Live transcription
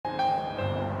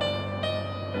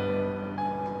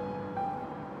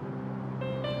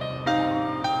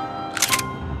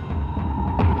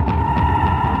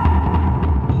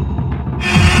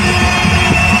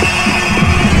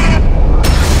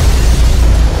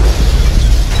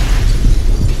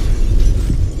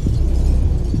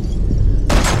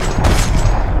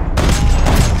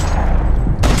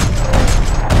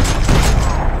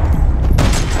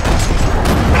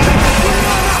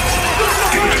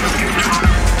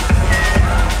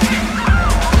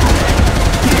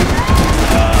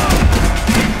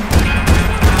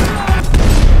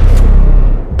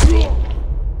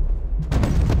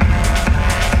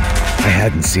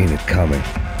it coming,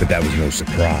 but that was no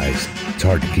surprise. It's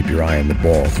hard to keep your eye on the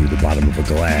ball through the bottom of a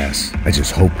glass. I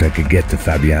just hoped I could get to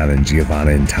Fabiana and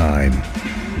Giovanna in time.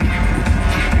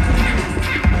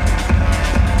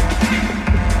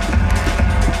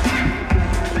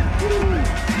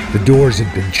 The doors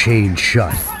had been chained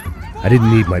shut. I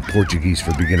didn't need my Portuguese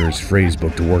for Beginners phrase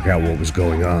book to work out what was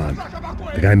going on.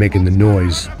 The guy making the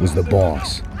noise was the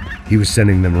boss. He was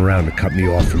sending them around to cut me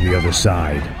off from the other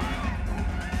side.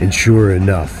 And sure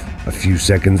enough, a few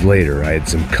seconds later, I had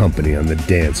some company on the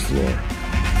dance floor.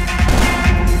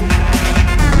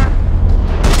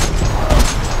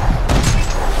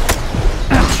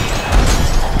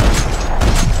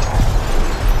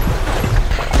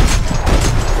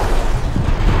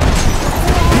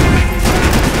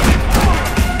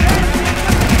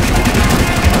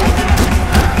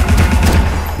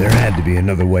 There had to be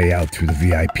another way out through the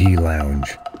VIP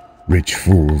lounge. Rich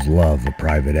fools love a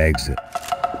private exit.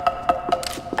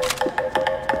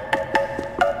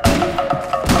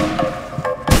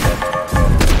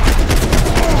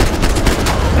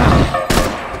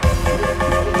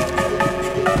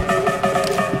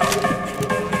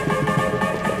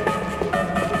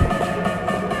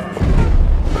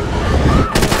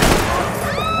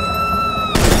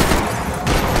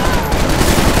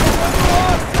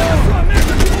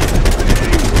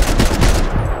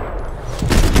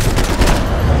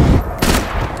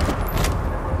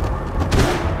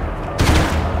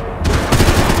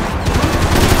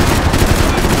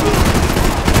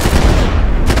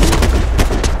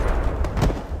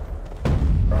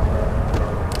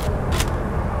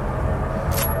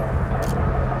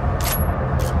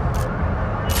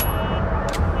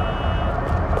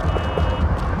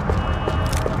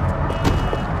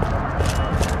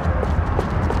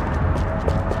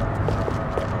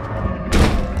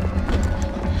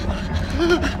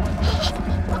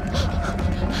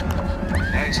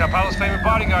 Sao Paulo's favorite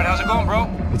bodyguard. How's it going, bro?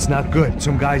 It's not good.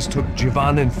 Some guys took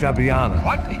Giovanna and Fabiana.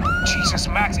 What? Jesus,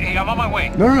 Max. Hey, I'm on my way.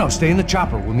 No. Stay in the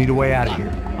chopper. We'll need a way out of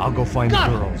here. I'll go find the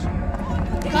girls.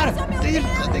 Got it. They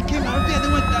came out there.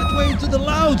 They went that way into the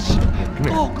lounge. Come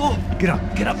here. Go.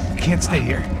 Get up. You can't stay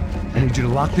here. I need you to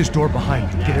lock this door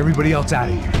behind you. Get everybody else out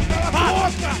of here.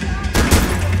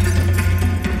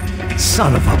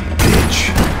 Son of a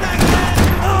bitch.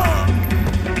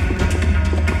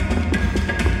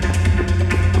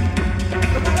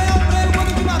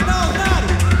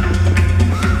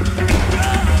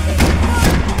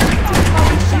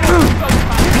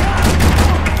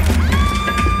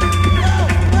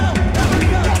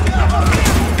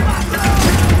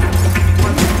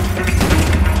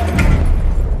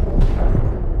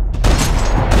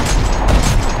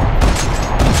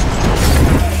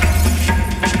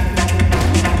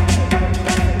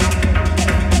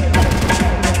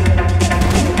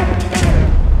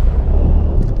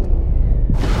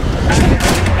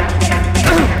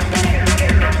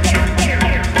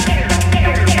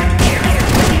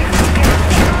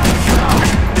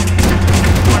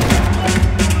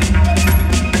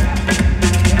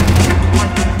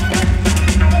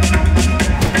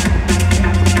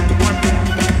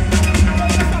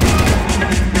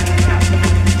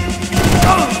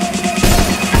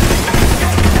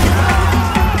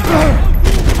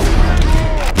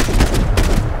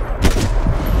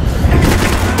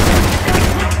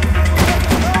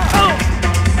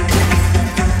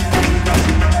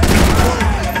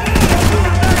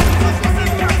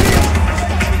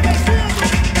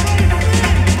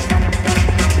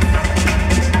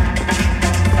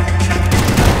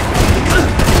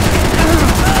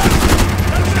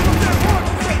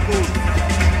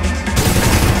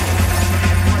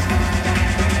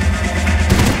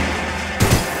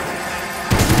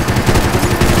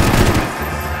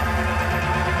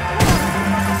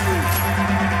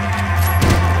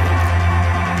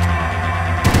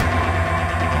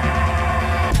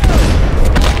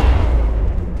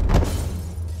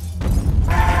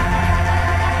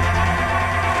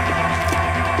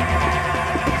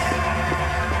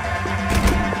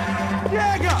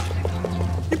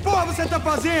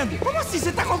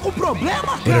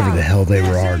 Whatever the hell they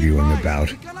were arguing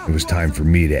about, it was time for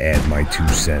me to add my 2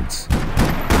 cents.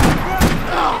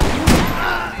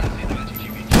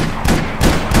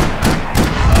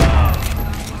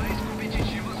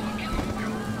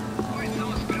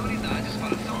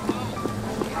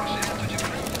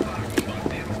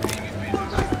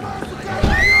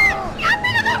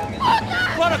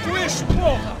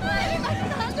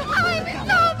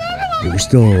 They were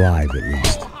still alive, at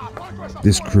least.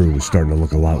 This crew was starting to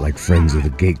look a lot like friends of the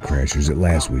gatecrashers at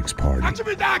last week's party.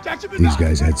 These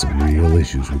guys had some real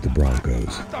issues with the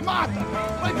Broncos.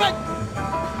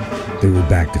 They were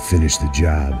back to finish the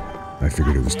job. I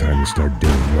figured it was time to start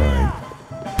doing mine.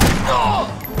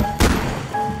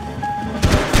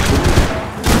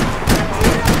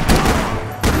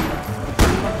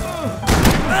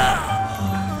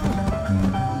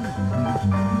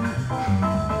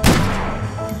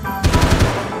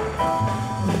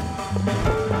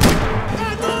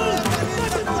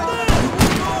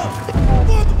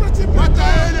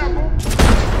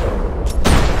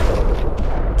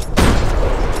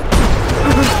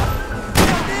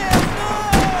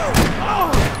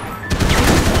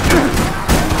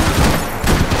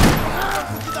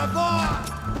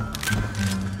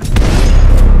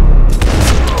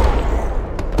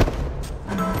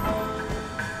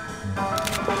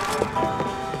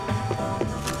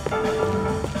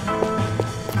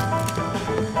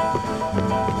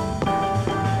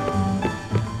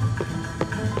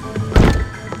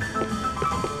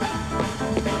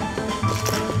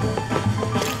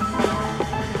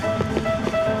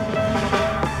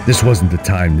 This wasn't the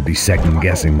time to be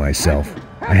second-guessing myself.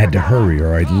 I had to hurry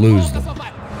or I'd lose them.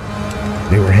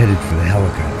 They were headed for the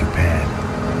helicopter pad.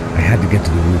 I had to get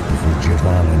to the roof before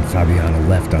Giovanna and Fabiana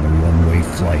left on a one-way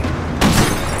flight.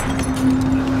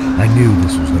 I knew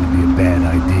this was going to be a bad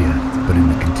idea, but in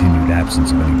the continued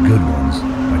absence of any good ones,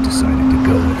 I decided to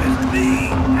go with it.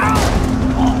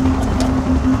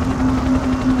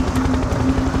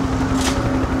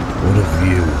 What a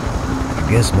view.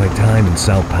 I guess my time in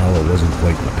Sao Paulo wasn't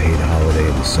quite the paid holiday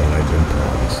of the sun I'd been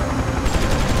promised.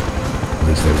 At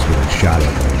least I was getting shot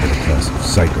at by a middle-class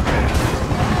psychopath.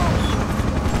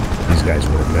 These guys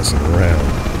weren't messing around.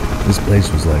 This place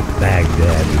was like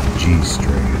Baghdad with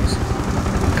G-strings.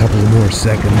 A couple of more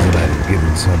seconds and I'd have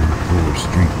given some poor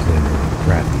street cleaner a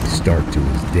crappy start to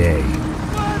his day.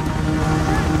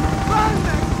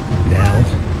 Now,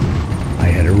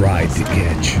 I had a ride to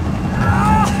catch.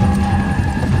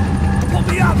 Pull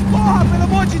me up! Bob, and I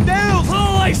want you down!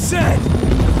 All I said!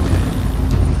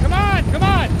 Come on, come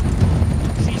on!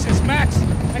 Jesus, Max,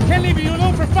 I can't leave you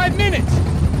alone for 5 minutes!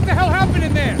 What the hell happened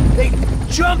in there? They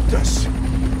jumped us!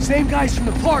 Same guys from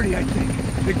the party, I think.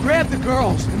 They grabbed the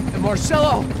girls, and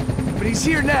Marcelo, but he's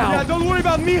here now. Yeah, don't worry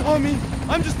about me, homie.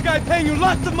 I'm just the guy paying you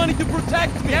lots of money to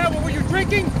protect me. Yeah, what were you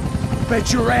drinking?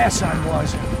 Bet your ass I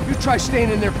was. You try staying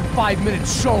in there for 5 minutes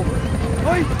sober.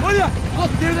 Oi, Olia!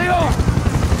 Look, there they are!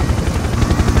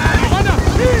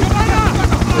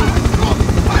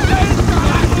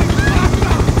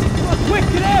 Quick,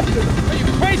 get after her! Are you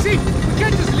crazy? We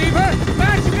can't just leave her!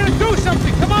 Max, you're gonna do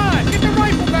something! Come on! Get the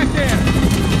rifle back there!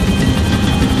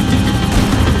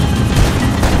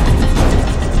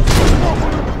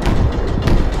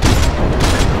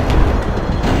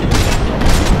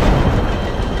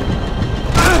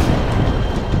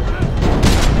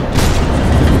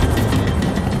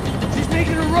 She's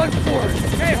making a run for it!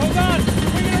 Hey, hold on!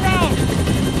 Bring it around!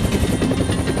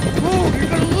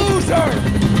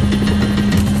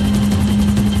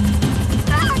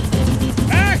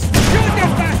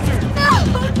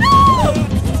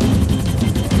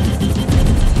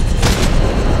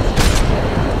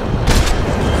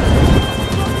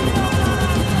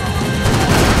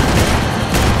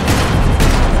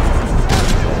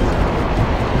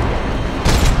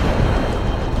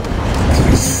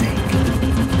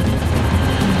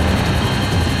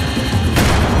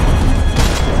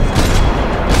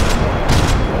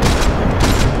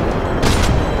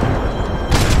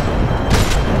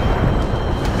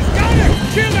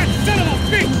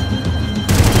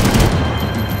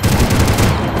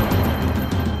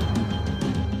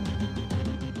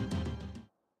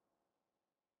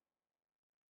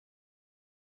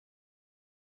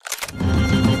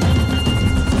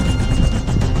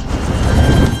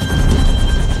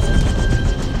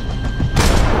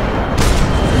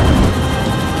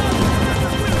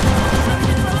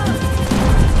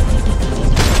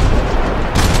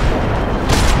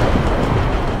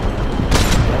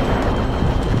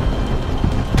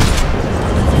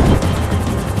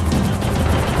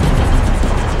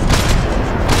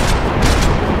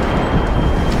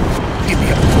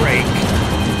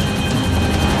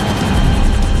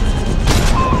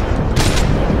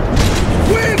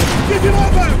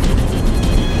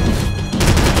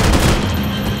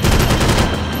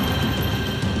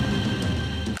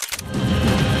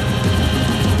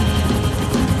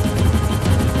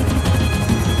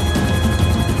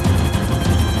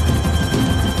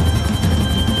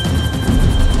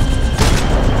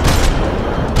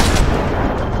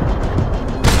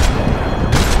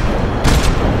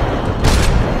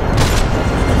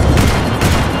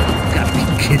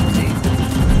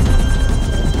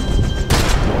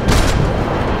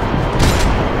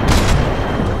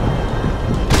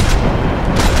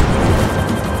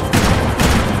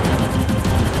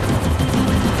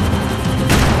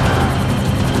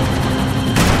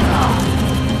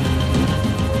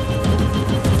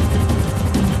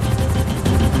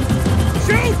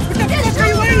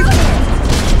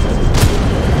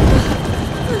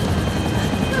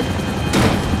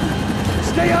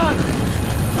 on!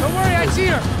 Don't worry, I see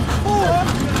her.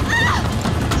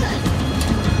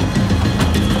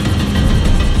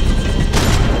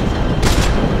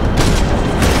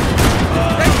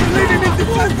 Thanks for leaving me to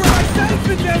fend for myself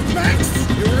in there, Max!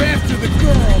 You were after the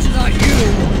girls, not you!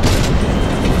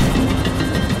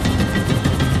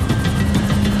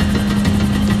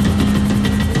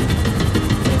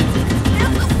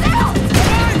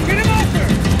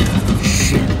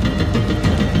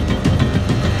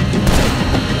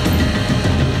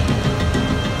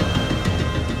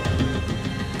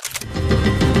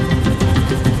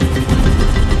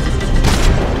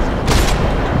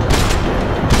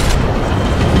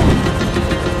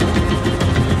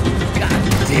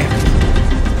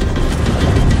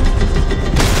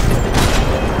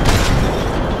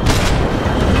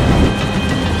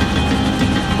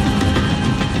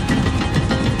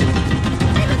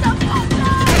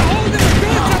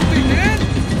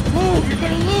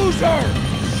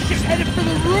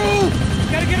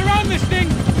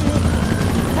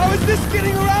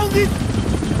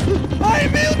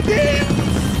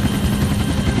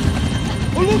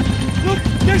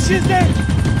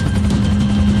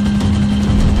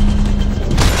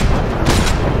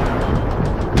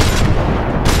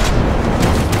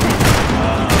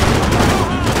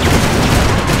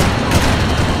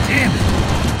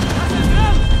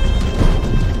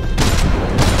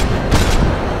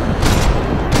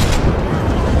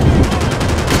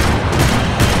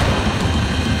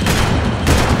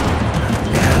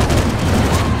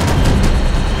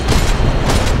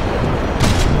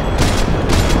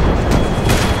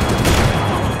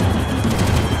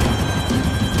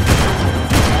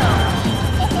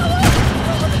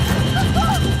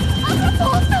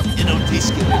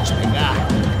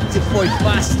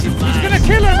 He's gonna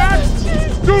kill her, Max!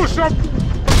 Do something!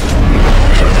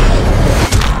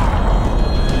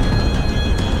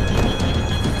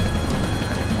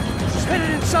 She's headed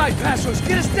inside, Passos.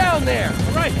 Get us down there!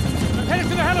 All right, I'm headed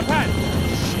to the helipad.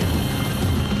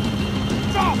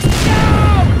 Stop!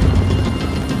 No!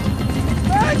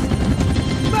 Max!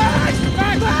 Max!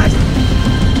 Max! Max!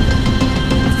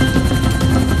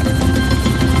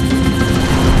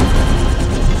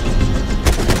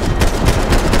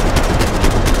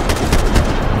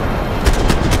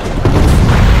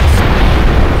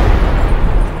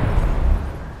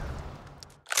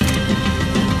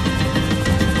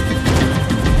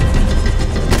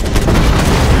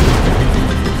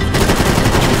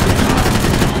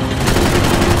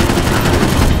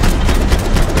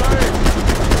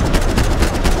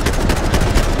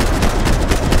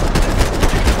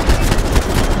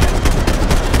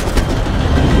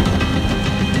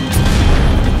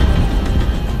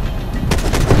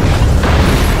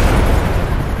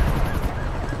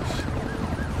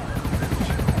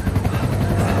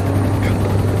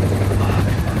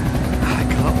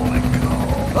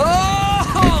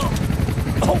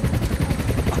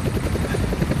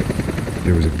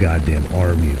 There was a goddamn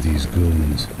army of these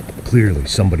goons. Clearly,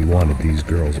 somebody wanted these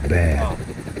girls bad.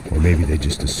 Or maybe they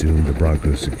just assumed the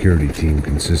Bronco security team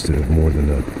consisted of more than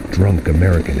a drunk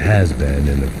American has-been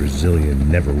and a Brazilian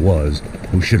never-was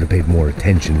who should have paid more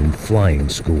attention in flying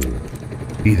school.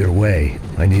 Either way,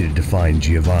 I needed to find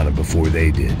Giovanna before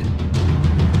they did.